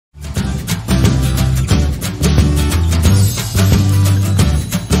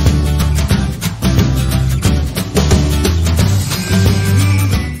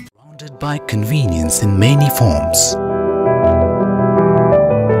provide convenience in many forms.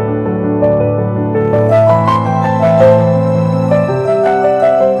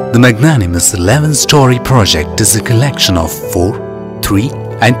 The magnanimous 11-story project is a collection of 4, 3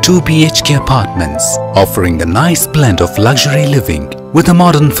 and 2 BHK apartments, offering a nice blend of luxury living with a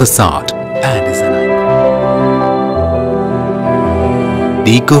modern facade and is an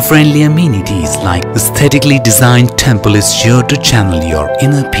The eco-friendly amenities like aesthetically designed temple is sure to channel your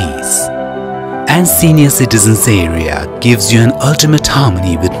inner peace. And Senior Citizens area gives you an ultimate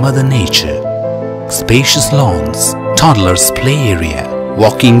harmony with Mother Nature. Spacious lawns, toddlers play area,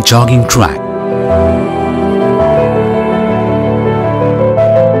 walking jogging track.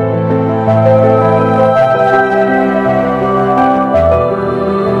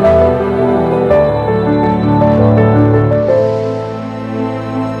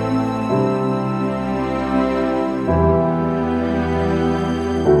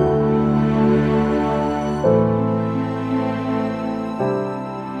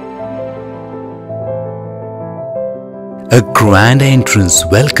 A grand entrance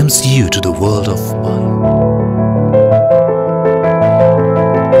welcomes you to the world of mind.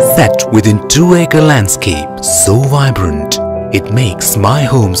 Set within 2-acre landscape so vibrant, it makes my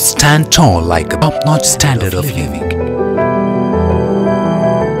home stand tall like a top-notch standard of living.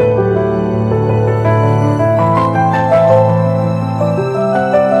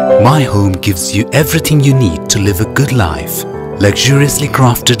 My home gives you everything you need to live a good life. Luxuriously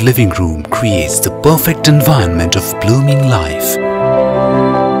crafted living room creates the perfect environment of blooming life.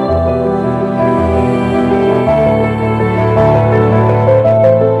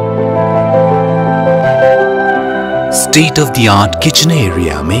 State-of-the-art kitchen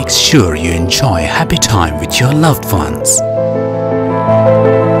area makes sure you enjoy a happy time with your loved ones.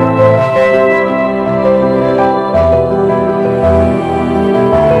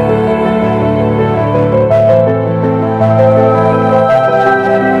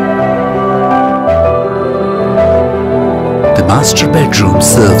 The master bedroom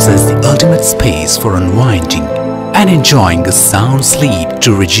serves as the ultimate space for unwinding and enjoying a sound sleep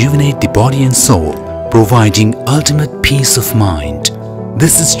to rejuvenate the body and soul, providing ultimate peace of mind.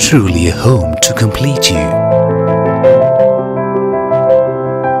 This is truly a home to complete you.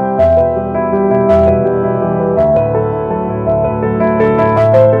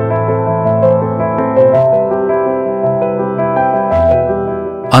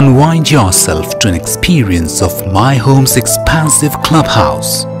 Unwind yourself to an experience of my home's expansive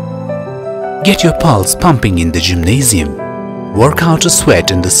clubhouse. Get your pulse pumping in the gymnasium. Work out a sweat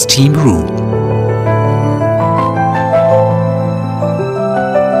in the steam room.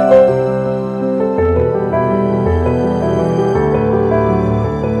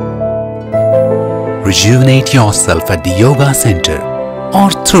 Rejuvenate yourself at the yoga center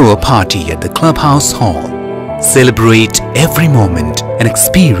or throw a party at the clubhouse hall. Celebrate every moment and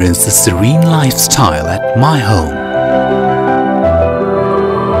experience the serene lifestyle at my home.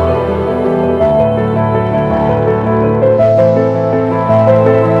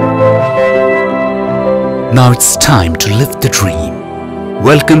 Now it's time to live the dream.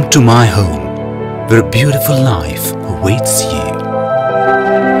 Welcome to my home, where a beautiful life awaits you.